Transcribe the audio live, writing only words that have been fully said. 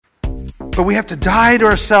But we have to die to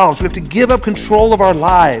ourselves. We have to give up control of our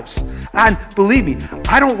lives. And believe me,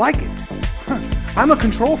 I don't like it. I'm a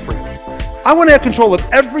control freak. I want to have control of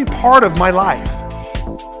every part of my life.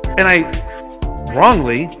 And I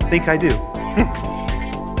wrongly think I do. I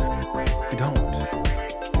don't.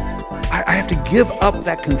 I have to give up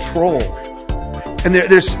that control. And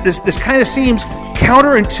this kind of seems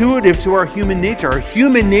counterintuitive to our human nature. Our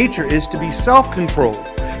human nature is to be self-controlled.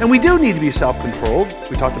 And we do need to be self-controlled.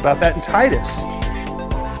 We talked about that in Titus.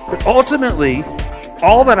 But ultimately,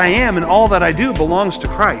 all that I am and all that I do belongs to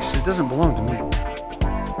Christ. It doesn't belong to me.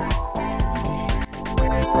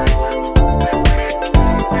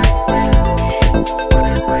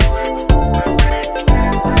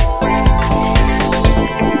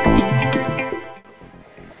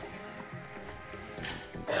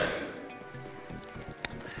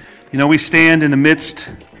 You know, we stand in the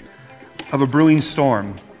midst of a brewing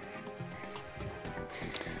storm.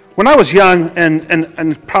 When I was young,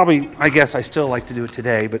 and probably, I guess I still like to do it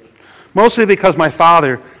today, but mostly because my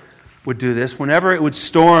father would do this, whenever it would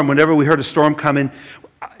storm, whenever we heard a storm coming,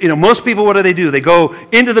 you know, most people, what do? They go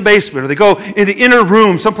into the basement, or they go in the inner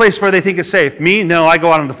room, someplace where they think it's safe. Me, no, I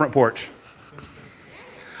go out on the front porch.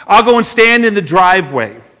 I'll go and stand in the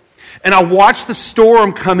driveway, and I'll watch the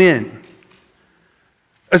storm come in.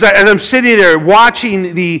 As I'm sitting there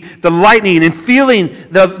watching the lightning and feeling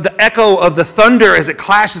the echo of the thunder as it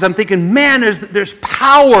clashes, I'm thinking, man, there's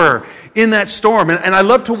power in that storm. And I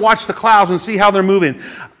love to watch the clouds and see how they're moving.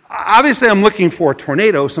 Obviously, I'm looking for a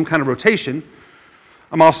tornado, some kind of rotation.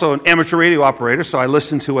 I'm also an amateur radio operator, so I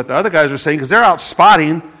listen to what the other guys are saying because they're out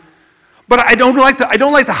spotting. But I don't like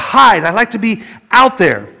to hide. I like to be out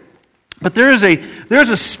there. But there's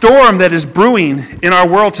a storm that is brewing in our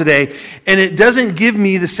world today, and it doesn't give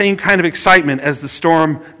me the same kind of excitement as the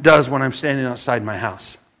storm does when I'm standing outside my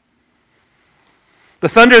house. The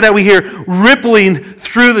thunder that we hear rippling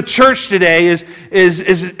through the church today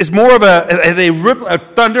is more of a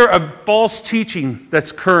thunder of false teaching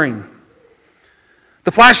that's occurring.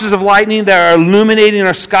 The flashes of lightning that are illuminating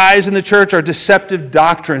our skies in the church are deceptive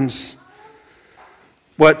doctrines,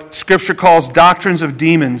 what Scripture calls doctrines of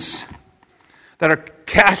demons, that are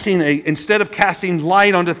instead of casting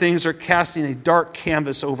light onto things, are casting a dark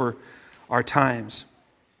canvas over our times.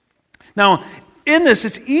 Now, in this,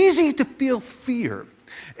 it's easy to feel fear.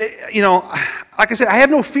 You know, like I said, I have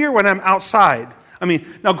no fear when I'm outside. I mean,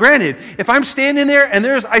 now granted, if I'm standing there and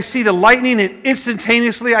I see the lightning and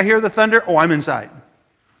instantaneously I hear the thunder, I'm inside.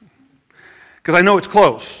 Because I know it's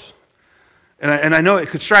close. And I know it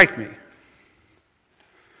could strike me.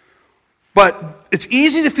 But it's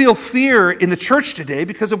easy to feel fear in the church today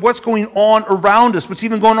because of what's going on around us, what's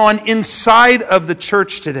even going on inside of the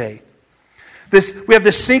church today. We have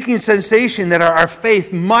this sinking sensation that our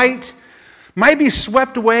faith might be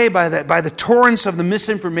swept away by the torrents of the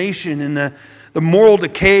misinformation and the moral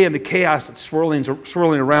decay and the chaos that's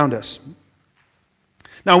swirling around us.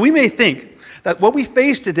 Now, we may think that what we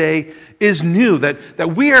face today is new,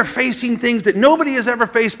 that we are facing things that nobody has ever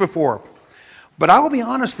faced before. But I will be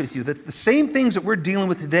honest with you that the same things that we're dealing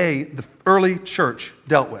with today, the early church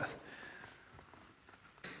dealt with.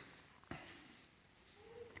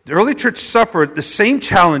 The early church suffered the same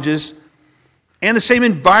challenges and the same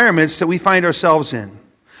environments that we find ourselves in.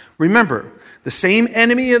 Remember, the same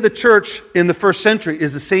enemy of the church in the first century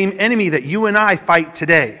is the same enemy that you and I fight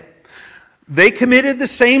today. They committed the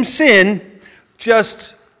same sin,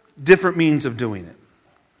 just different means of doing it.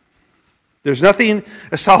 There's nothing,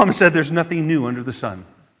 as Solomon said, there's nothing new under the sun.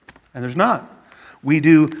 And there's not. We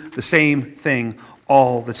do the same thing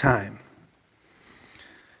all the time.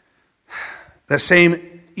 That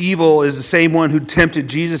same evil is the same one who tempted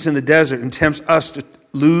Jesus in the desert and tempts us to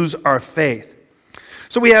lose our faith.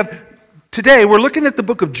 So today we're looking at the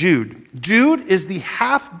book of Jude. Jude is the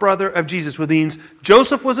half-brother of Jesus, which means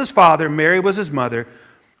Joseph was his father, Mary was his mother.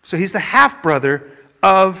 So he's the half-brother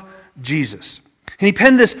of Jesus. And he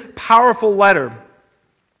penned this powerful letter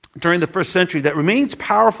during the first century that remains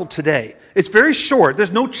powerful today. It's very short.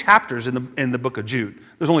 There's no chapters in the book of Jude.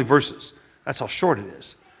 There's only verses. That's how short it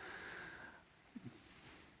is.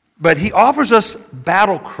 But he offers us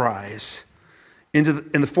battle cries in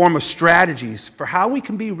the form of strategies for how we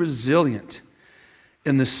can be resilient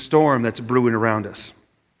in this storm that's brewing around us.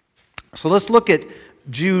 So let's look at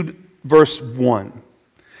Jude verse 1.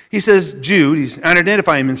 He says, Jude, he's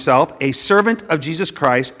identifying himself, a servant of Jesus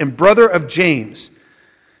Christ and brother of James,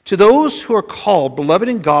 to those who are called, beloved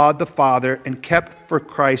in God the Father, and kept for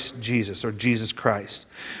Christ Jesus, or Jesus Christ.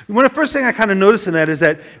 One of the first thing I kind of notice in that is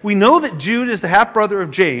that we know that Jude is the half-brother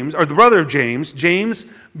of James, or the brother of James, James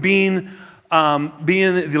being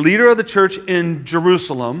the leader of the church in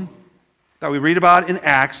Jerusalem, that we read about in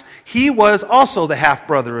Acts, he was also the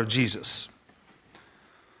half-brother of Jesus.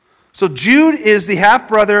 So Jude is the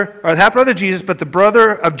half-brother of Jesus, but the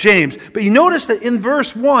brother of James. But you notice that in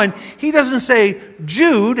verse 1, he doesn't say,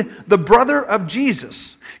 Jude, the brother of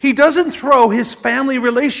Jesus. He doesn't throw his family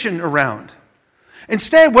relation around.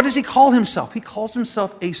 Instead, what does he call himself? He calls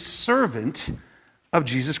himself a servant of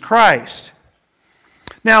Jesus Christ.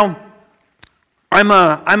 Now, I'm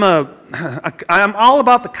all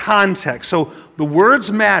about the context. So the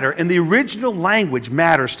words matter, and the original language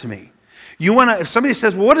matters to me. If somebody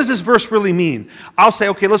says, well, what does this verse really mean? I'll say,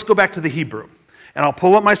 okay, let's go back to the Hebrew. And I'll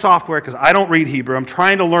pull up my software because I don't read Hebrew. I'm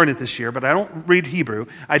trying to learn it this year, but I don't read Hebrew.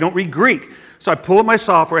 I don't read Greek. So I pull up my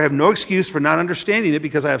software. I have no excuse for not understanding it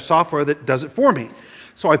because I have software that does it for me.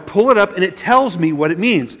 So I pull it up and it tells me what it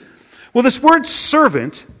means. Well, this word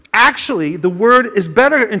servant, actually, the word is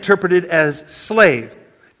better interpreted as slave.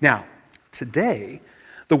 Now, today,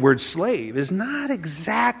 the word slave is not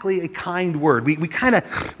exactly a kind word. We kind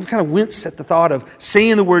of wince at the thought of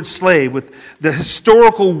saying the word slave with the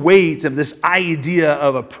historical weight of this idea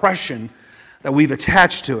of oppression that we've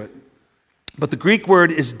attached to it. But the Greek word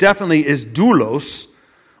is doulos,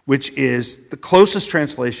 which is the closest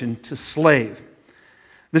translation to slave.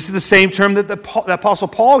 This is the same term that the Apostle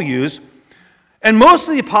Paul used. And most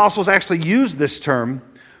of the apostles actually used this term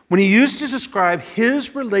when he used to describe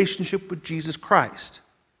his relationship with Jesus Christ.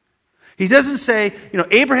 He doesn't say,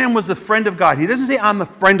 Abraham was the friend of God. He doesn't say, I'm a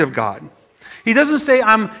friend of God. He doesn't say,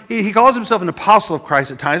 he calls himself an apostle of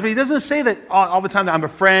Christ at times, but he doesn't say that all the time that I'm a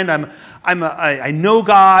friend, I know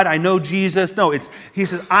God, I know Jesus. No, he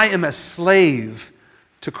says, I am a slave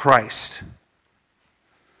to Christ.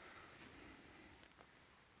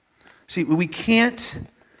 See, we can't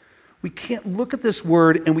look at this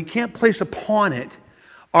word and we can't place upon it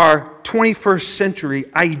our 21st century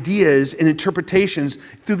ideas and interpretations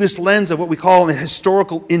through this lens of what we call the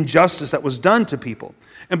historical injustice that was done to people.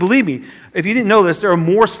 And believe me, if you didn't know this, there are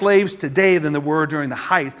more slaves today than there were during the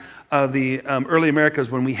height of the early Americas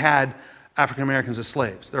when we had African Americans as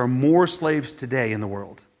slaves. There are more slaves today in the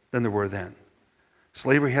world than there were then.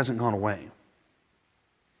 Slavery hasn't gone away.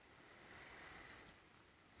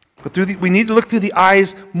 But we need to look through the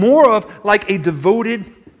eyes more of like a devoted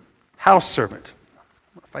house servant.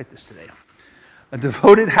 Fight this today. A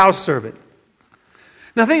devoted house servant.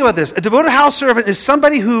 Now think about this. A devoted house servant is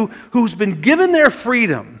somebody who's been given their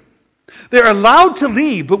freedom. They're allowed to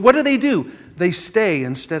leave, but what do? They stay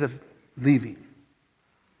instead of leaving.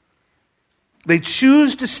 They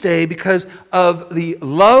choose to stay because of the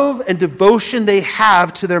love and devotion they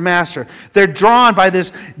have to their master. They're drawn by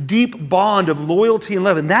this deep bond of loyalty and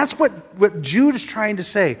love. And that's what Jude is trying to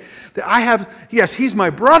say. That yes, he's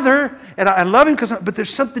my brother, and I love him, but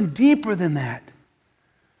there's something deeper than that.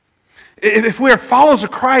 If we are followers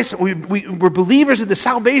of Christ, we're believers in the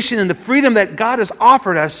salvation and the freedom that God has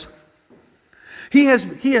offered us, He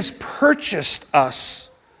has purchased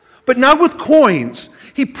us, but not with coins.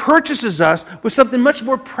 He purchases us with something much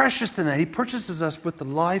more precious than that. He purchases us with the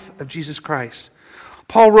life of Jesus Christ.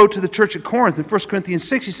 Paul wrote to the church at Corinth in 1 Corinthians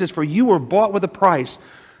 6, he says, for you were bought with a price,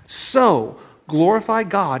 so glorify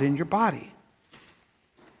God in your body.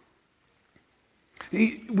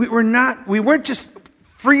 We weren't just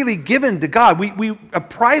freely given to God. A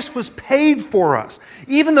price was paid for us.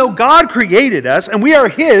 Even though God created us and we are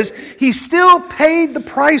His, He still paid the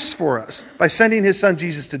price for us by sending His Son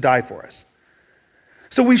Jesus to die for us.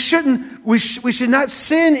 So we should not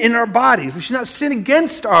sin in our bodies. We should not sin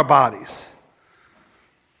against our bodies.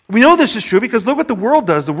 We know this is true because look what the world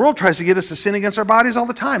does. The world tries to get us to sin against our bodies all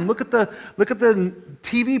the time. Look at the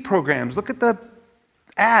TV programs. Look at the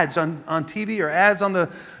ads on TV or ads in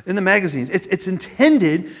the magazines. It's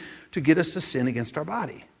intended to get us to sin against our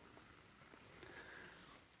body.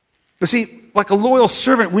 But see, like a loyal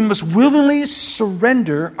servant, we must willingly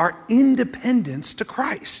surrender our independence to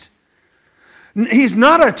Christ. He's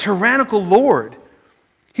not a tyrannical Lord.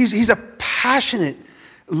 He's a passionate,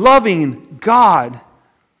 loving God.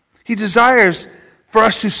 He desires for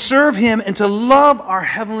us to serve Him and to love our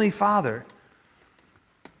Heavenly Father.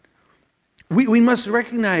 We must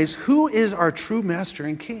recognize who is our true master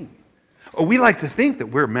and king. Oh, we like to think that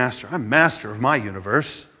we're master. I'm master of my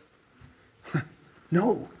universe.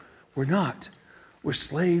 No, we're not. We're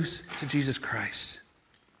slaves to Jesus Christ.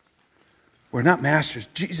 We're not masters.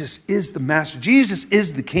 Jesus is the master. Jesus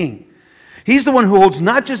is the king. He's the one who holds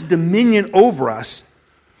not just dominion over us,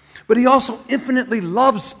 but He also infinitely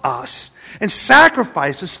loves us and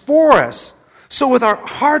sacrifices for us. So with our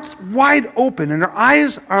hearts wide open and our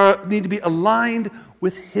eyes need to be aligned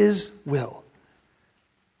with His will.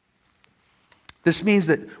 This means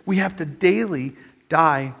that we have to daily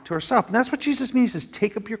die to ourselves. And that's what Jesus means, is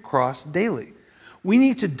take up your cross daily. We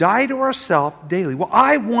need to die to ourselves daily. Well,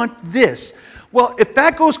 I want this. Well, if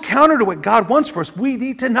that goes counter to what God wants for us, we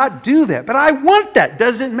need to not do that. But I want that.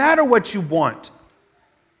 Doesn't matter what you want.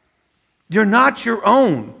 You're not your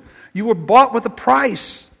own. You were bought with a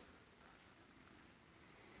price.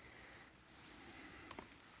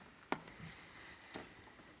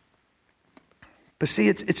 But see,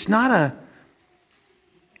 it's not a...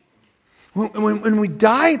 When we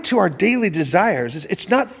die to our daily desires, it's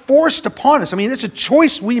not forced upon us. I mean, it's a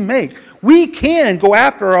choice we make. We can go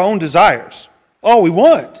after our own desires all we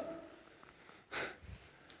want.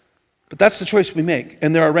 But that's the choice we make,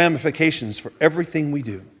 and there are ramifications for everything we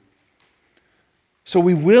do. So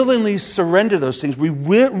we willingly surrender those things. We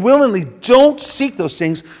willingly don't seek those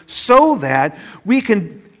things so that we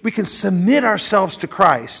can submit ourselves to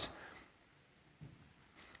Christ.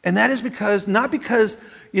 And that is not because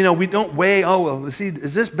we don't weigh,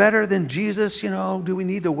 is this better than Jesus? Do we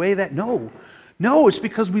need to weigh that? No, it's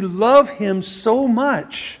because we love him so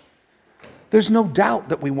much. There's no doubt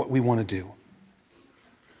that we want to do.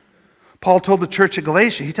 Paul told the church at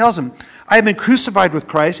Galatia, he tells them, I have been crucified with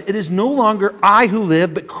Christ. It is no longer I who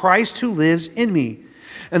live, but Christ who lives in me.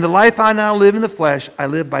 And the life I now live in the flesh, I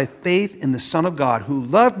live by faith in the Son of God, who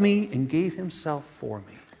loved me and gave himself for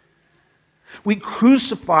me. We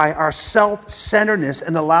crucify our self-centeredness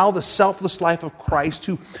and allow the selfless life of Christ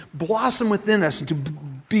to blossom within us and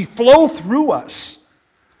to flow through us,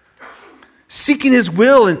 seeking his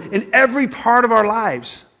will in every part of our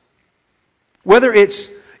lives. Whether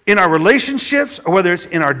it's in our relationships or whether it's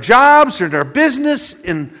in our jobs or in our business,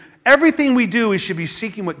 in everything we do, we should be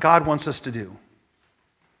seeking what God wants us to do.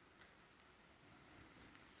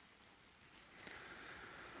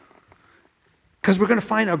 Because we're going to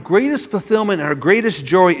find our greatest fulfillment and our greatest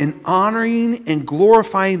joy in honoring and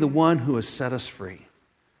glorifying the one who has set us free.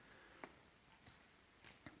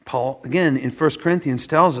 Paul, again, in 1 Corinthians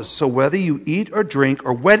tells us, so whether you eat or drink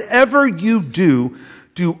or whatever you do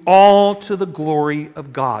all to the glory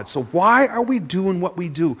of God. So why are we doing what we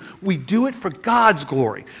do? We do it for God's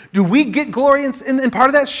glory. Do we get glory in part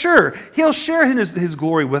of that? Sure. He'll share his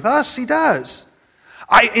glory with us. He does.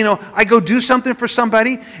 I go do something for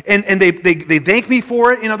somebody and they thank me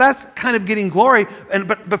for it. That's kind of getting glory.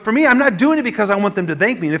 But for me, I'm not doing it because I want them to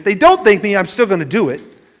thank me. And if they don't thank me, I'm still going to do it.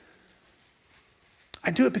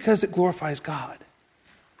 I do it because it glorifies God.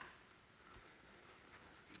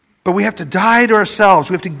 But we have to die to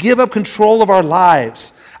ourselves. We have to give up control of our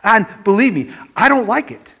lives. And believe me, I don't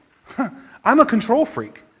like it. I'm a control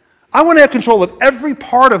freak. I want to have control of every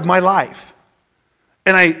part of my life.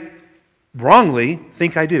 And I wrongly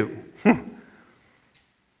think I do.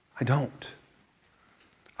 I don't.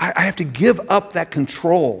 I have to give up that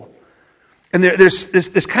control. And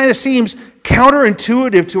this kind of seems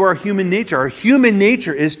counterintuitive to our human nature. Our human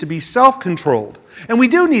nature is to be self-controlled. And we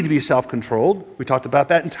do need to be self-controlled. We talked about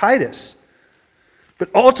that in Titus. But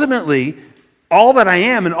ultimately, all that I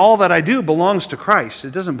am and all that I do belongs to Christ.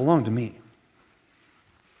 It doesn't belong to me.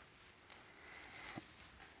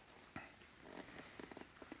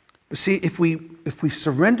 But see, if we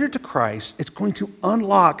surrender to Christ, it's going to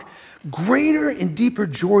unlock greater and deeper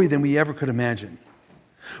joy than we ever could imagine.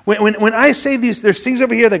 When I say there's things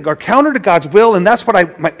over here that are counter to God's will, and that's what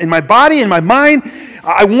in my body and my mind,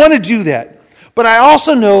 I want to do that. But I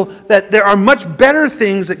also know that there are much better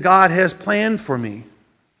things that God has planned for me.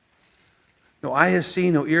 No eye has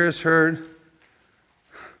seen, no ear has heard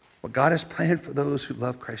what God has planned for those who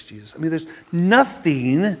love Christ Jesus. I mean, there's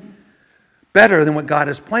nothing better than what God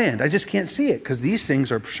has planned. I just can't see it because these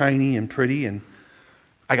things are shiny and pretty, and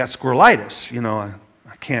I got squirrelitis.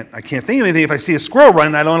 I can't think of anything. If I see a squirrel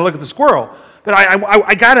running, I don't want to look at the squirrel. But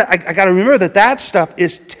I gotta remember that stuff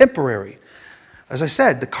is temporary. As I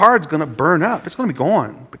said, the card's going to burn up. It's going to be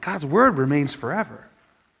gone. But God's word remains forever.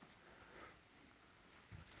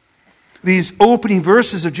 These opening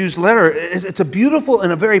verses of Jude's letter, it's a beautiful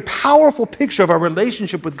and a very powerful picture of our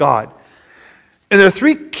relationship with God. And there are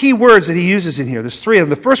three key words that he uses in here. There's three of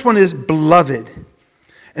them. The first one is beloved.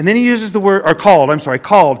 And then he uses the word, or called. And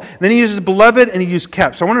then he uses beloved and he used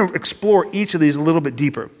kept. So I want to explore each of these a little bit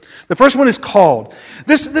deeper. The first one is called.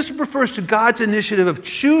 This refers to God's initiative of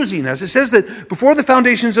choosing us. It says that before the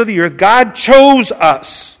foundations of the earth, God chose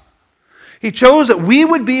us. He chose that we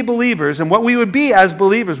would be believers, and what we would be as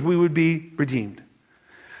believers, we would be redeemed.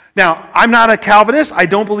 Now, I'm not a Calvinist. I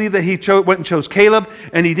don't believe that he went and chose Caleb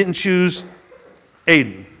and he didn't choose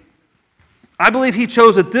Aiden. I believe he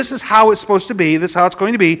chose that this is how it's supposed to be, this is how it's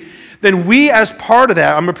going to be, then we as part of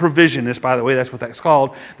that, I'm a provisionist, by the way, that's what that's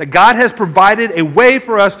called, that God has provided a way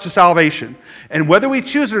for us to salvation. And whether we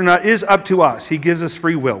choose it or not is up to us. He gives us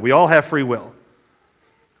free will. We all have free will.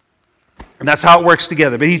 And that's how it works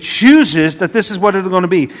together. But he chooses that this is what it's going to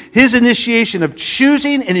be. His initiation of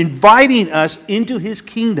choosing and inviting us into his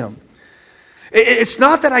kingdom. It's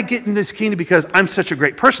not that I get in this kingdom because I'm such a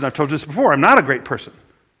great person. I've told you this before. I'm not a great person.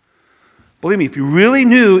 Believe me, if you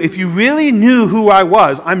really knew who I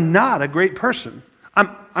was, I'm not a great person.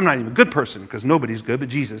 I'm not even a good person because nobody's good but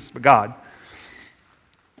Jesus, but God.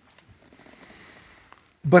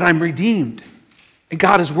 But I'm redeemed. And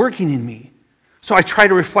God is working in me. So I try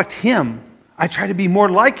to reflect him. I try to be more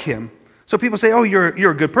like him. So people say, oh,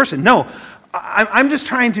 you're a good person. No, I'm just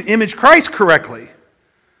trying to image Christ correctly.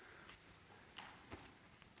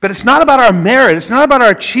 But it's not about our merit. It's not about our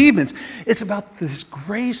achievements. It's about this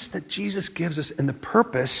grace that Jesus gives us and the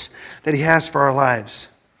purpose that he has for our lives.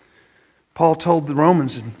 Paul told the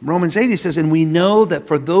Romans in Romans 8, he says, and we know that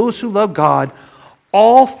for those who love God,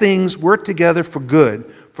 all things work together for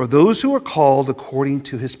good, for those who are called according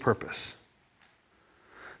to his purpose.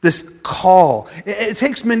 This call, it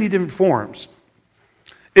takes many different forms.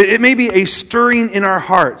 It may be a stirring in our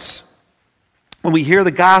hearts. When we hear the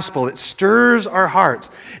gospel, it stirs our hearts.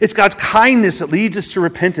 It's God's kindness that leads us to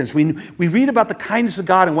repentance. We read about the kindness of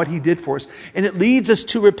God and what he did for us, and it leads us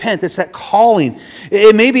to repent. It's that calling.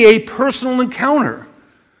 It may be a personal encounter.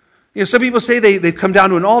 You know, some people say they've come down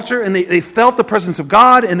to an altar and they felt the presence of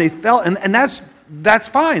God, and they felt, and that's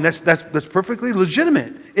fine. That's perfectly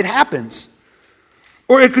legitimate. It happens.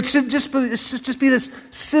 Or it could just be this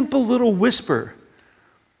simple little whisper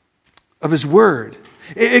of his word.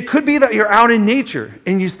 It could be that you're out in nature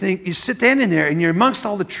and you sit down in there and you're amongst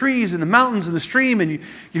all the trees and the mountains and the stream and you're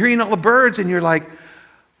hearing all the birds and you're like,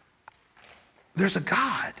 there's a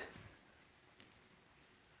God.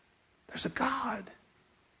 There's a God.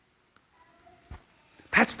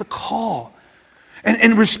 That's the call.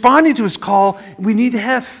 And responding to his call, we need to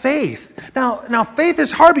have faith. Now faith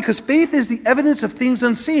is hard because faith is the evidence of things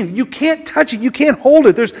unseen. You can't touch it. You can't hold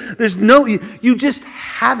it. You just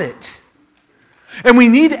have it. And we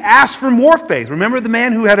need to ask for more faith. Remember the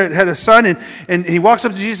man who had a son and he walks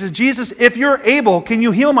up to Jesus and says, Jesus, if you're able, can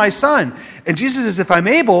you heal my son? And Jesus says, if I'm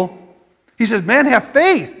able, he says, man, have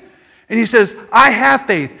faith. And he says, I have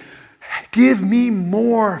faith. Give me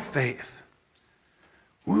more faith.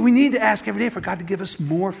 We need to ask every day for God to give us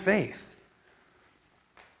more faith.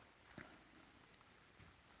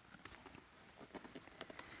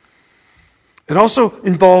 It also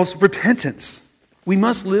involves repentance. We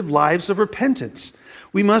must live lives of repentance.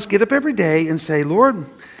 We must get up every day and say, Lord,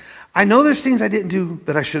 I know there's things I didn't do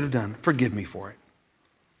that I should have done. Forgive me for it.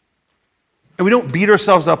 And we don't beat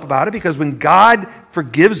ourselves up about it because when God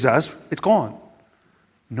forgives us, it's gone.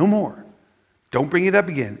 No more. Don't bring it up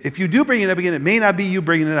again. If you do bring it up again, it may not be you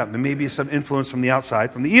bringing it up. It may be some influence from the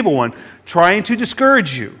outside, from the evil one, trying to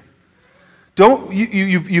discourage you.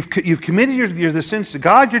 You've committed the sins to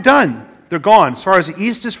God, you're done. They're gone. As far as the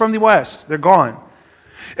east is from the west, they're gone.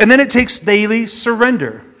 And then it takes daily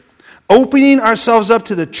surrender, opening ourselves up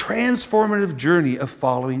to the transformative journey of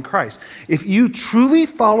following Christ. If you truly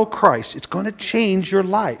follow Christ, it's going to change your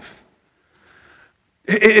life.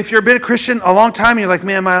 If you've been a Christian a long time and you're like,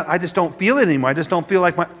 man, I just don't feel it anymore. I just don't feel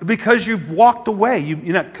like because you've walked away.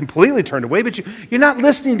 You're not completely turned away, but you're not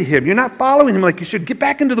listening to him. You're not following him like you should. Get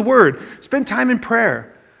back into the Word. Spend time in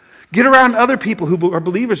prayer. Get around other people who are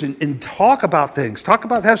believers and talk about things.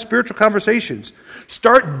 Have spiritual conversations.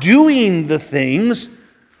 Start doing the things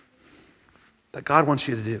that God wants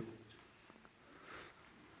you to do.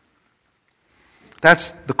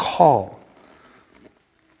 That's the call.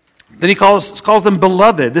 Then he calls them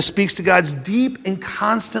beloved. This speaks to God's deep and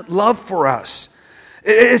constant love for us.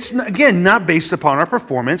 It's, again, not based upon our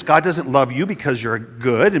performance. God doesn't love you because you're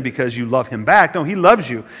good and because you love him back. No, he loves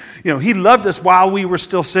you. He loved us while we were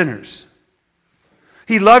still sinners.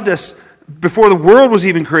 He loved us before the world was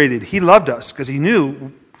even created. He loved us because he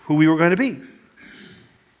knew who we were going to be.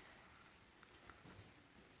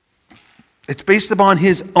 It's based upon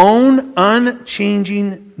his own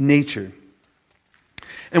unchanging nature.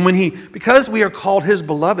 And because we are called his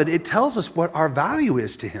beloved, it tells us what our value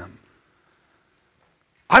is to him.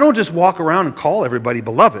 I don't just walk around and call everybody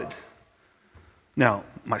beloved. Now,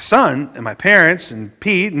 my son and my parents and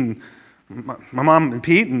Pete and my mom and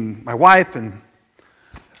Pete and my wife, and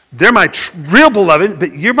they're my real beloved,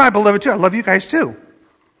 but you're my beloved too. I love you guys too.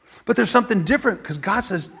 But there's something different because God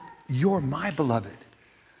says, you're my beloved.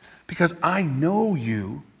 Because I know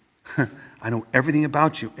you, I know everything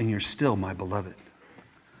about you, and you're still my beloved.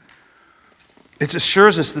 It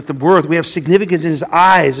assures us that the worth, we have significance in his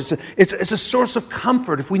eyes. It's a source of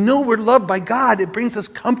comfort. If we know we're loved by God, it brings us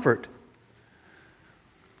comfort.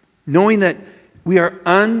 Knowing that we are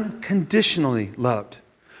unconditionally loved.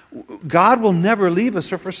 God will never leave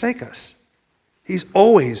us or forsake us. He's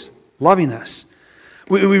always loving us.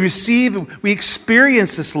 We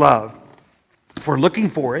experience this love if we're looking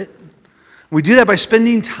for it. We do that by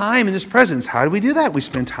spending time in his presence. How do we do that? We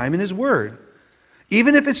spend time in his word.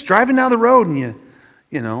 Even if it's driving down the road and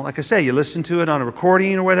you know, like I say, you listen to it on a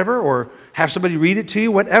recording or whatever, or have somebody read it to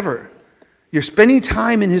you, whatever. You're spending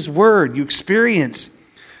time in his word. You experience.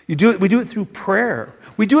 We do it through prayer.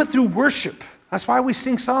 We do it through worship. That's why we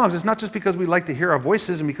sing songs. It's not just because we like to hear our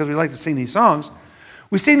voices and because we like to sing these songs.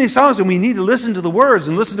 We sing these songs and we need to listen to the words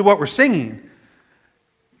and listen to what we're singing.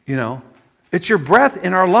 You know, it's your breath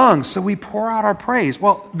in our lungs, so we pour out our praise.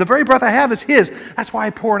 Well, the very breath I have is his. That's why I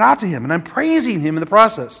pour it out to him, and I'm praising him in the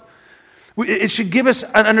process. It should give us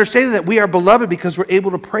an understanding that we are beloved because we're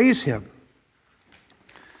able to praise him.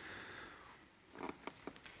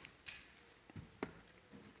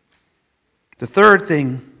 The third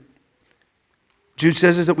thing Jude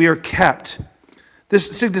says is that we are kept.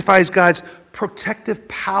 This signifies God's protective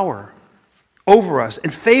power over us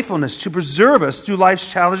and faithfulness to preserve us through life's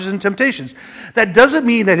challenges and temptations. That doesn't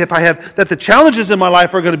mean that that the challenges in my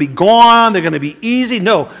life are going to be gone, they're going to be easy.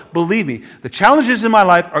 No, believe me, the challenges in my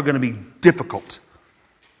life are going to be difficult.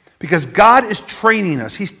 Because God is training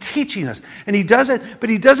us, he's teaching us. And he does it,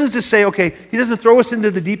 but he doesn't just say, okay, he doesn't throw us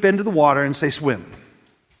into the deep end of the water and say swim.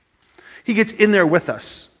 He gets in there with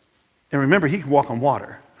us. And remember, he can walk on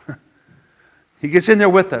water. He gets in there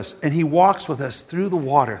with us, and he walks with us through the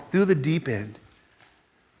water, through the deep end.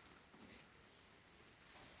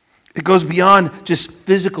 It goes beyond just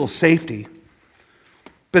physical safety,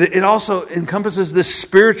 but it also encompasses this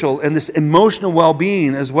spiritual and this emotional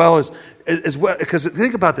well-being as well. Because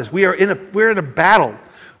think about this: we're in a battle.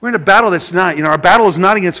 We're in a battle that's not. Our battle is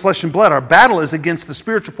not against flesh and blood. Our battle is against the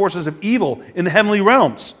spiritual forces of evil in the heavenly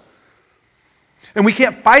realms, and we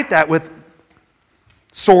can't fight that with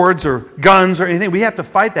swords or guns or anything. We have to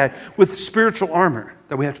fight that with spiritual armor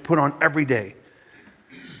that we have to put on every day.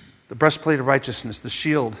 The breastplate of righteousness, the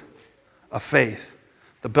shield of faith,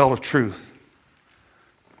 the belt of truth,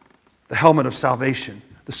 the helmet of salvation,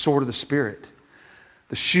 the sword of the Spirit,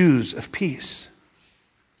 the shoes of peace.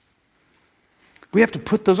 We have to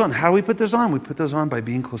put those on. How do we put those on? We put those on by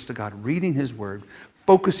being close to God, reading his word,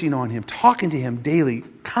 focusing on him, talking to him daily,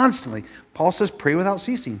 constantly. Paul says, pray without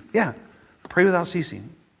ceasing. Yeah. Pray without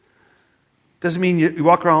ceasing. Doesn't mean you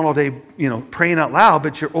walk around all day, praying out loud,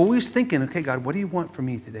 but you're always thinking, okay, God, what do you want from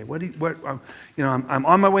me today? I'm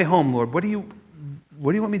on my way home, Lord. What do you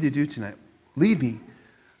want me to do tonight? Lead me.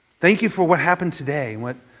 Thank you for what happened today and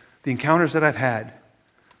what the encounters that I've had.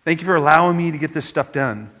 Thank you for allowing me to get this stuff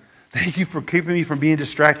done. Thank you for keeping me from being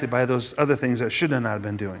distracted by those other things that I should not have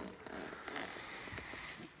been doing.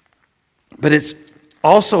 But it's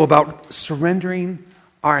also about surrendering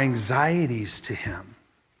our anxieties to him.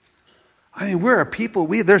 I mean, we're a people,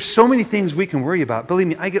 there's so many things we can worry about. Believe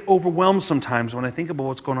me, I get overwhelmed sometimes when I think about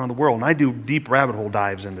what's going on in the world, and I do deep rabbit hole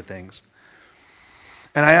dives into things.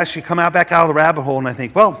 And I actually come back out of the rabbit hole and I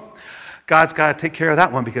think, well, God's got to take care of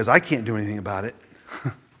that one because I can't do anything about it.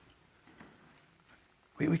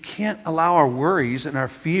 We can't allow our worries and our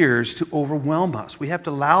fears to overwhelm us. We have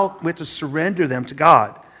to surrender them to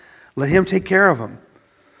God. Let him take care of them.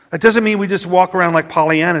 That doesn't mean we just walk around like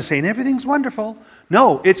Pollyanna saying, everything's wonderful.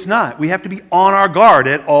 No, it's not. We have to be on our guard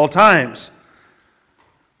at all times.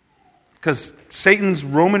 Because Satan's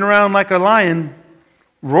roaming around like a lion,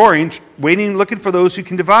 roaring, waiting, looking for those who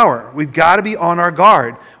can devour. We've got to be on our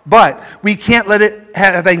guard. But we can't let it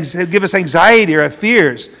give us anxiety or have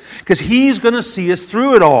fears, because he's going to see us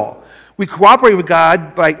through it all. We cooperate with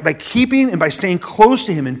God by keeping and by staying close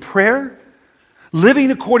to him in prayer,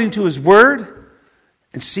 living according to his word,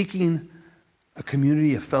 and seeking a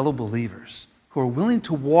community of fellow believers who are willing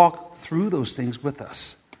to walk through those things with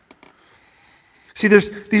us. See,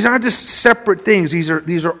 these aren't just separate things. These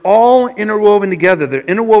are all interwoven together. They're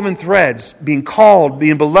interwoven threads. Being called,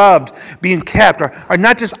 being beloved, being kept are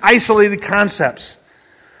not just isolated concepts.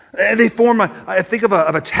 They form I think of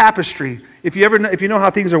a tapestry. If you know how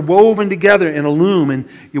things are woven together in a loom, and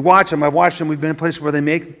you watch them, I've watched them. We've been in places where they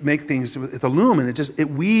make things with a loom, and it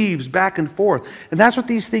weaves back and forth. And that's what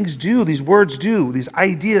these things do. These words do. These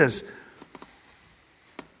ideas.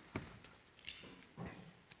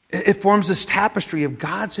 It forms this tapestry of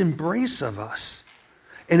God's embrace of us,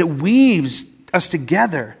 and it weaves us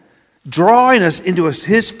together drawing us into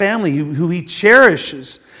his family, who he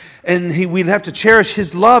cherishes. And we'd have to cherish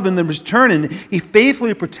his love in the return, and he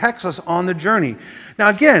faithfully protects us on the journey. Now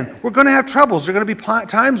again, we're going to have troubles. There are going to be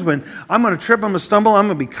times when I'm going to trip, I'm going to stumble, I'm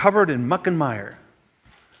going to be covered in muck and mire.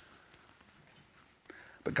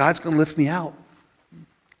 But God's going to lift me out,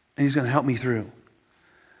 and he's going to help me through.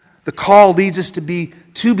 The call leads us to be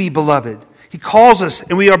beloved. He calls us,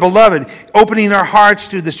 and we are beloved, opening our hearts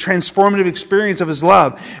to this transformative experience of his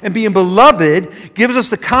love. And being beloved gives us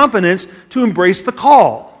the confidence to embrace the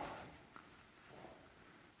call.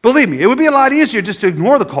 Believe me, it would be a lot easier just to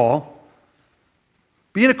ignore the call.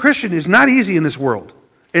 Being a Christian is not easy in this world,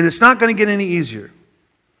 and it's not going to get any easier.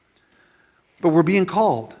 But we're being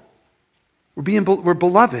called. We're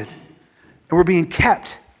beloved, and we're being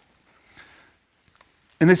kept.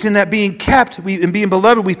 And it's in that being kept, in being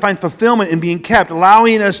beloved, we find fulfillment in being kept,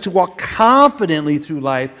 allowing us to walk confidently through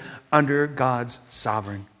life under God's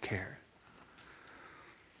sovereign care.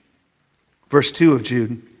 Verse 2 of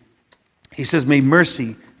Jude, he says, "May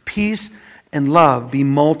mercy, peace, and love be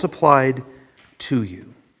multiplied to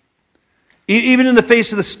you." Even in the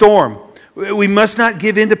face of the storm, we must not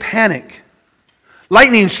give in to panic.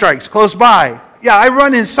 Lightning strikes close by. Yeah, I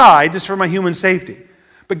run inside just for my human safety.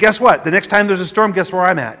 But guess what? The next time there's a storm, guess where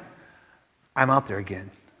I'm at? I'm out there again.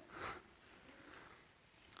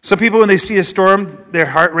 Some people, when they see a storm, their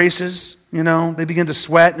heart races, they begin to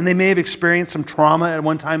sweat, and they may have experienced some trauma at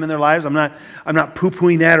one time in their lives. I'm not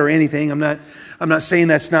poo-pooing that or anything. I'm not saying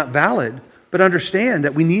that's not valid. But understand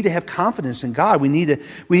that we need to have confidence in God. We need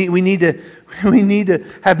to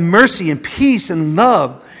have mercy and peace and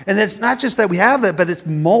love. And it's not just that we have that, but it's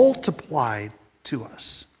multiplied to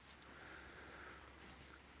us.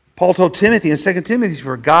 Paul told Timothy in 2 Timothy,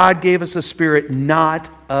 "For God gave us a spirit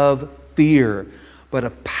not of fear, but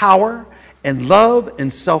of power and love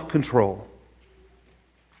and self-control."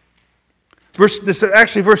 Verse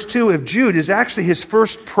 2 of Jude is actually his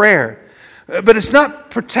first prayer. But it's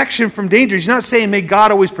not protection from danger. He's not saying, "May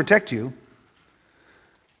God always protect you."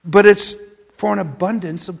 But it's for an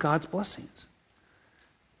abundance of God's blessings.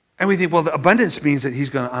 And we think, well, the abundance means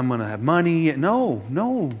that I'm going to have money.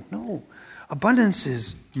 No. Abundance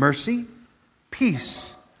is mercy,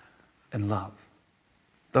 peace, and love.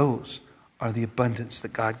 Those are the abundance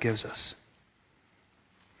that God gives us.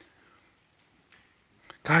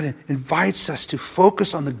 God invites us to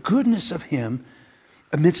focus on the goodness of him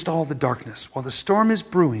amidst all the darkness. While the storm is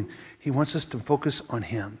brewing, he wants us to focus on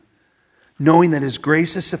him, knowing that his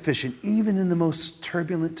grace is sufficient even in the most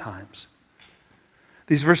turbulent times.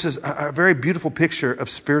 These verses are a very beautiful picture of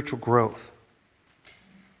spiritual growth.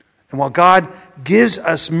 And while God gives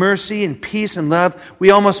us mercy and peace and love, we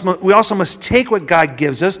also must take what God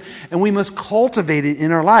gives us and we must cultivate it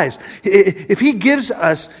in our lives. If He gives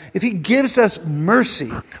us mercy,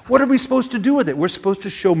 what are we supposed to do with it? We're supposed to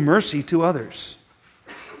show mercy to others.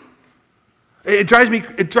 It drives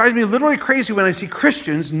me literally crazy when I see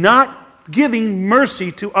Christians not giving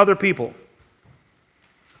mercy to other people.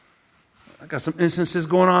 I've got some instances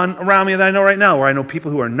going on around me that I know right now where I know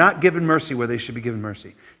people who are not given mercy where they should be given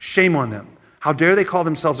mercy. Shame on them. How dare they call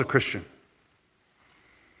themselves a Christian?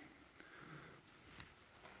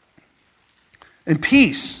 And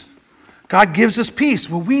peace. God gives us peace.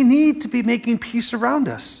 Well, we need to be making peace around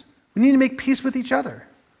us. We need to make peace with each other.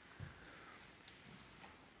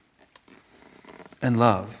 And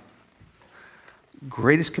love.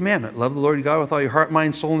 Greatest commandment, love the Lord your God with all your heart,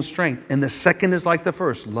 mind, soul, and strength. And the second is like the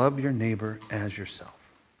first, love your neighbor as yourself.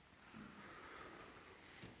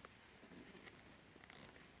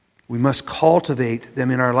 We must cultivate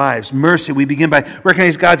them in our lives. Mercy, we begin by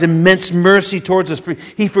recognizing God's immense mercy towards us.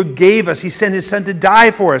 He forgave us. He sent His Son to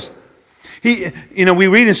die for us. We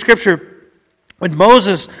read in Scripture, when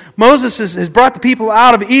Moses has brought the people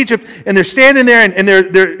out of Egypt, and they're standing there,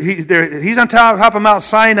 and he's on top of Mount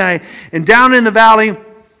Sinai, and down in the valley,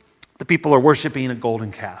 the people are worshiping a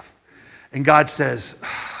golden calf. And God says,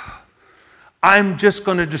 I'm just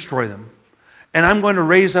going to destroy them. And I'm going to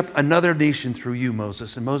raise up another nation through you,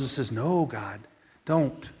 Moses. And Moses says, no, God,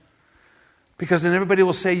 don't. Because then everybody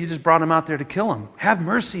will say you just brought them out there to kill them. Have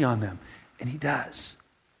mercy on them. And He does.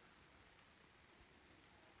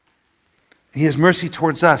 He has mercy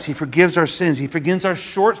towards us. He forgives our sins. He forgives our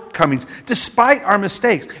shortcomings, despite our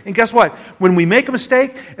mistakes. And guess what? When we make a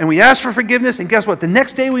mistake and we ask for forgiveness, and guess what? The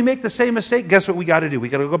next day we make the same mistake, guess what we got to do? We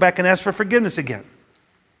got to go back and ask for forgiveness again.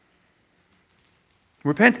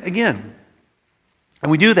 Repent again.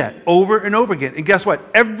 And we do that over and over again. And guess what?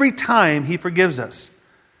 Every time He forgives us.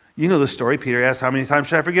 You know the story. Peter asked, how many times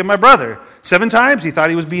should I forgive my brother? 7 times? He thought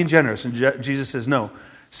he was being generous. And Jesus says, no,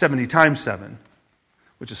 70 times 7.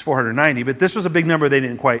 which is 490, but this was a big number they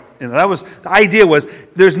didn't quite, that was, the idea was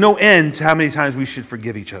there's no end to how many times we should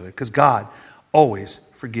forgive each other, because God always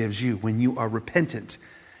forgives you when you are repentant.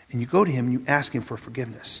 And you go to him and you ask him for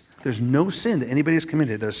forgiveness. There's no sin that anybody has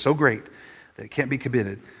committed that is so great that it can't be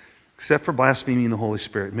committed, except for blaspheming the Holy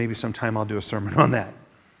Spirit. Maybe sometime I'll do a sermon on that.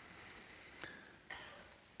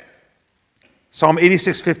 Psalm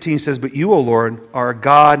 86:15 says, "But you, O Lord, are a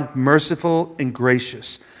God merciful and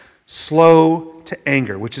gracious, slow to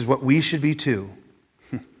anger," which is what we should be too.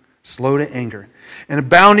 Slow to anger. "And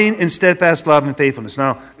abounding in steadfast love and faithfulness."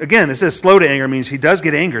 Now, again, it says slow to anger means he does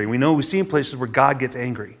get angry. We see in places where God gets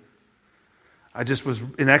angry. I just was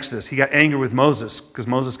in Exodus. He got angry with Moses because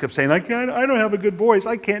Moses kept saying, I don't have a good voice.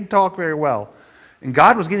 I can't talk very well. And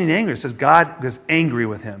God was getting angry. It says God was angry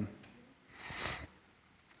with him.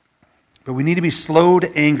 But we need to be slow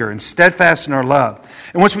to anger and steadfast in our love.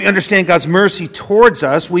 And once we understand God's mercy towards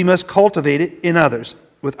us, we must cultivate it in others,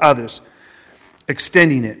 with others,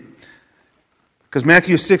 extending it. Because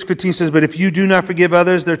Matthew 6:15 says, "But if you do not forgive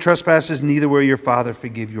others their trespasses, neither will your Father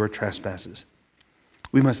forgive your trespasses."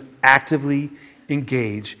 We must actively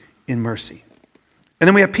engage in mercy. And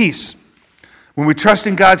then we have peace. When we trust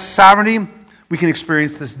in God's sovereignty, we can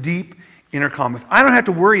experience this deep inner calm. If I don't have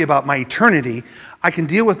to worry about my eternity, I can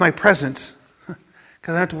deal with my present because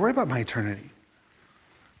I don't have to worry about my eternity.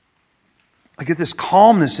 I get this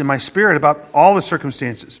calmness in my spirit about all the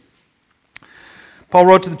circumstances. Paul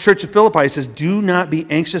wrote to the church of Philippi, he says, "Do not be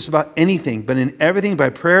anxious about anything, but in everything by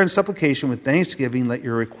prayer and supplication with thanksgiving, let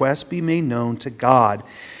your requests be made known to God.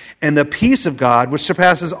 And the peace of God, which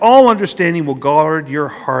surpasses all understanding, will guard your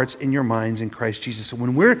hearts and your minds in Christ Jesus." So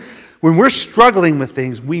when we're struggling with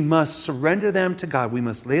things, we must surrender them to God. We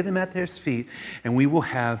must lay them at his feet, and we will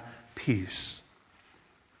have peace.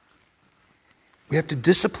 We have to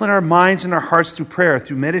discipline our minds and our hearts through prayer,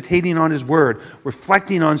 through meditating on his word,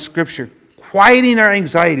 reflecting on Scripture, quieting our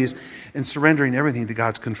anxieties, and surrendering everything to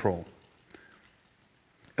God's control.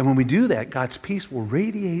 And when we do that, God's peace will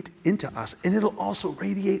radiate into us, and it'll also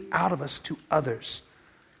radiate out of us to others,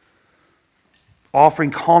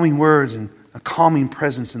 offering calming words and a calming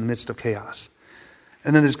presence in the midst of chaos.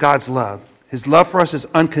 And then there's God's love. His love for us is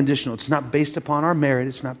unconditional. It's not based upon our merit.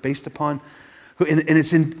 It's not based upon, and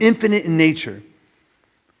it's infinite in nature.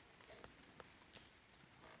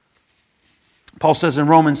 Paul says in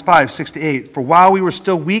Romans 5:6-8, "For while we were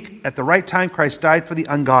still weak, at the right time Christ died for the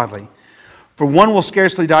ungodly. For one will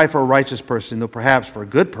scarcely die for a righteous person, though perhaps for a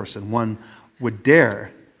good person one would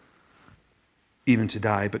dare even to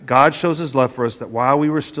die. But God shows his love for us, that while we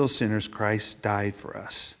were still sinners, Christ died for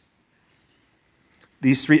us."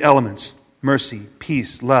 These three elements, mercy,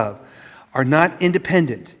 peace, love, are not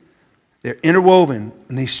independent. They're interwoven,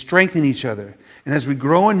 and they strengthen each other. And as we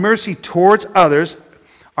grow in mercy towards others,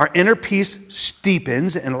 our inner peace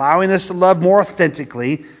steepens and allowing us to love more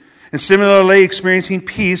authentically. And similarly, experiencing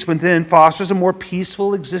peace within fosters a more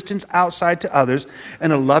peaceful existence outside to others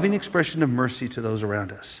and a loving expression of mercy to those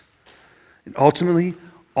around us. And ultimately,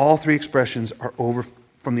 all three expressions are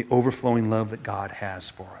from the overflowing love that God has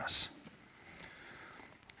for us.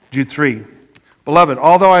 Jude 3. "Beloved,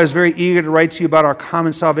 although I was very eager to write to you about our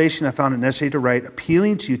common salvation, I found it necessary to write,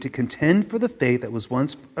 appealing to you to contend for the faith that was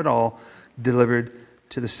once for all delivered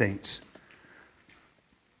to the saints."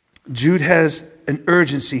 Jude has an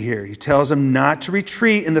urgency here. He tells them not to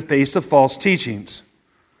retreat in the face of false teachings.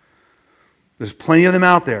 There's plenty of them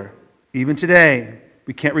out there. Even today,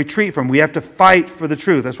 we can't retreat from them. We have to fight for the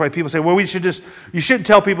truth. That's why people say, well, you shouldn't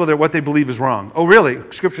tell people that what they believe is wrong. Oh, really?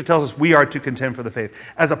 Scripture tells us we are to contend for the faith.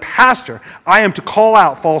 As a pastor, I am to call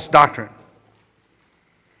out false doctrine.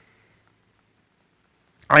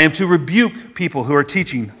 I am to rebuke people who are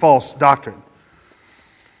teaching false doctrine.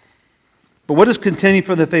 But what does contending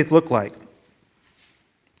for the faith look like?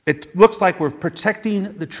 It looks like we're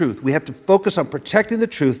protecting the truth. We have to focus on protecting the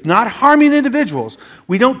truth, not harming individuals.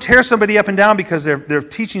 We don't tear somebody up and down because they're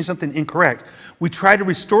teaching something incorrect. We try to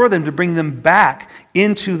restore them to bring them back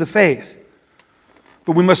into the faith.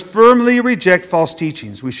 But we must firmly reject false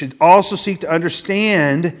teachings. We should also seek to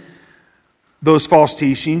understand those false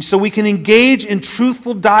teachings so we can engage in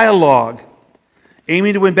truthful dialogue,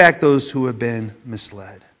 aiming to win back those who have been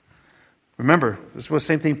misled. Remember, this was the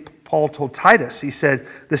same thing Paul told Titus. He said,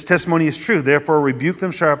 "This testimony is true. Therefore, rebuke them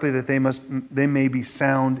sharply that they may be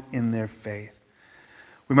sound in their faith."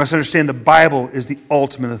 We must understand the Bible is the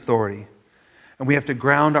ultimate authority. And we have to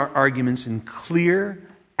ground our arguments in clear,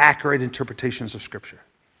 accurate interpretations of Scripture.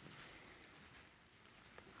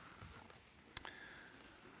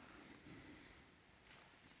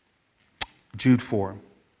 Jude 4.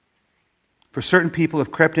 "For certain people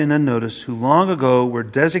have crept in unnoticed, who long ago were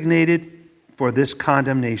designated for this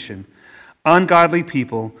condemnation. Ungodly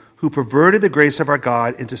people who perverted the grace of our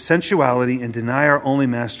God into sensuality and deny our only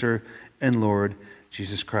Master and Lord,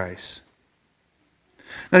 Jesus Christ.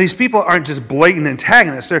 Now, these people aren't just blatant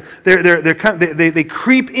antagonists. They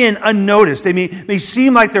creep in unnoticed. They may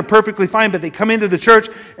seem like they're perfectly fine, but they come into the church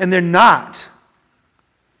and they're not.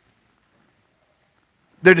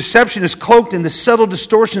 Their deception is cloaked in the subtle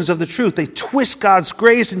distortions of the truth. They twist God's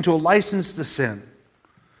grace into a license to sin.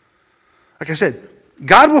 Like I said,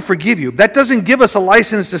 God will forgive you. That doesn't give us a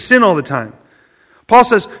license to sin all the time. Paul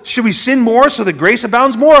says, should we sin more so that grace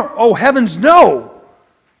abounds more? Oh, heavens, no.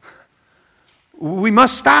 We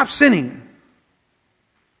must stop sinning.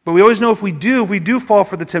 But we always know if we do fall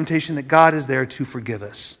for the temptation, that God is there to forgive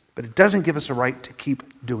us. But it doesn't give us a right to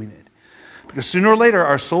keep doing it. Because sooner or later,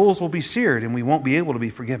 our souls will be seared and we won't be able to be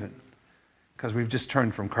forgiven because we've just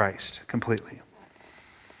turned from Christ completely.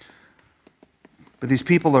 But these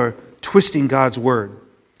people are twisting God's word.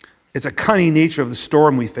 It's a cunning nature of the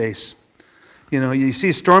storm we face. You know, you see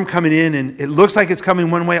a storm coming in and it looks like it's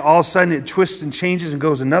coming one way. All of a sudden it twists and changes and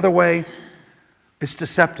goes another way. It's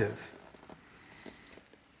deceptive.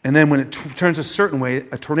 And then when it turns a certain way,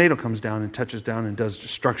 a tornado comes down and touches down and does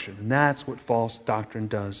destruction. And that's what false doctrine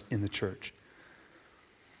does in the church.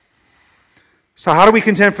 So how do we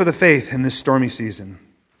contend for the faith in this stormy season?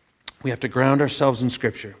 We have to ground ourselves in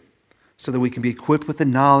Scripture so that we can be equipped with the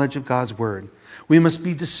knowledge of God's Word. We must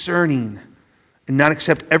be discerning and not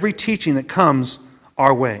accept every teaching that comes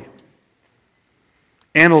our way.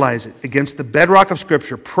 Analyze it against the bedrock of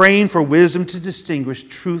Scripture, praying for wisdom to distinguish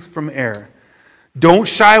truth from error. Don't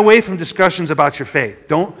shy away from discussions about your faith.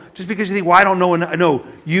 Don't, just because you think, well, I don't know. No,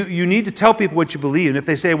 you need to tell people what you believe. And if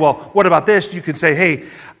they say, well, what about this? You can say, hey,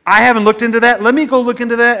 I haven't looked into that. Let me go look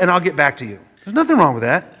into that and I'll get back to you. There's nothing wrong with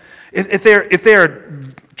that. If they are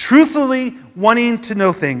truthfully wanting to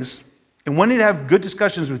know things and wanting to have good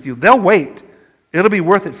discussions with you, they'll wait. It'll be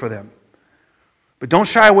worth it for them. But don't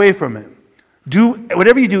shy away from it. Do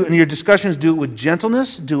whatever you do in your discussions, do it with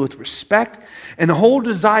gentleness, do it with respect, and the whole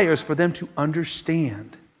desire is for them to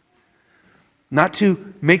understand. Not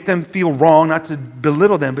to make them feel wrong, not to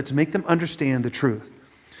belittle them, but to make them understand the truth.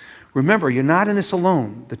 Remember, you're not in this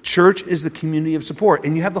alone. The church is the community of support,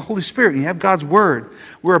 and you have the Holy Spirit, and you have God's Word.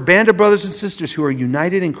 We're a band of brothers and sisters who are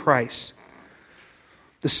united in Christ.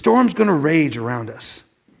 The storm's going to rage around us,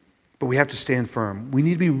 but we have to stand firm. We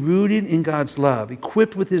need to be rooted in God's love,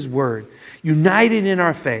 equipped with His Word, united in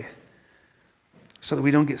our faith, so that we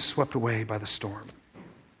don't get swept away by the storm.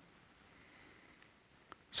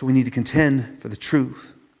 So we need to contend for the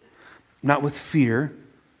truth, not with fear,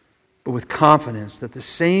 but with confidence that the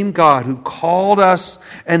same God who called us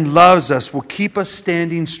and loves us will keep us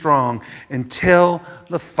standing strong until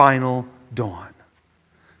the final dawn.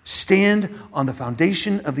 Stand on the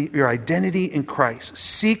foundation of your identity in Christ.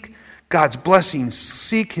 Seek God's blessings.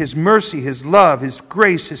 Seek His mercy, His love, His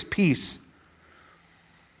grace, His peace.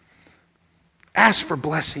 Ask for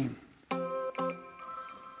blessing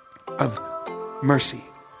of mercy,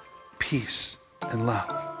 peace, and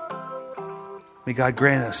love. May God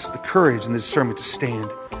grant us the courage and the discernment to stand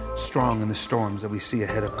strong in the storms that we see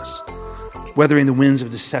ahead of us. Weathering the winds of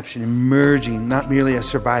deception, emerging not merely as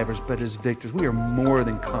survivors, but as victors. We are more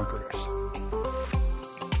than conquerors.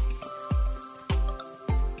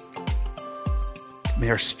 May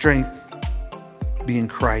our strength be in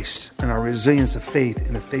Christ and our resilience of faith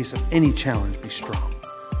in the face of any challenge be strong.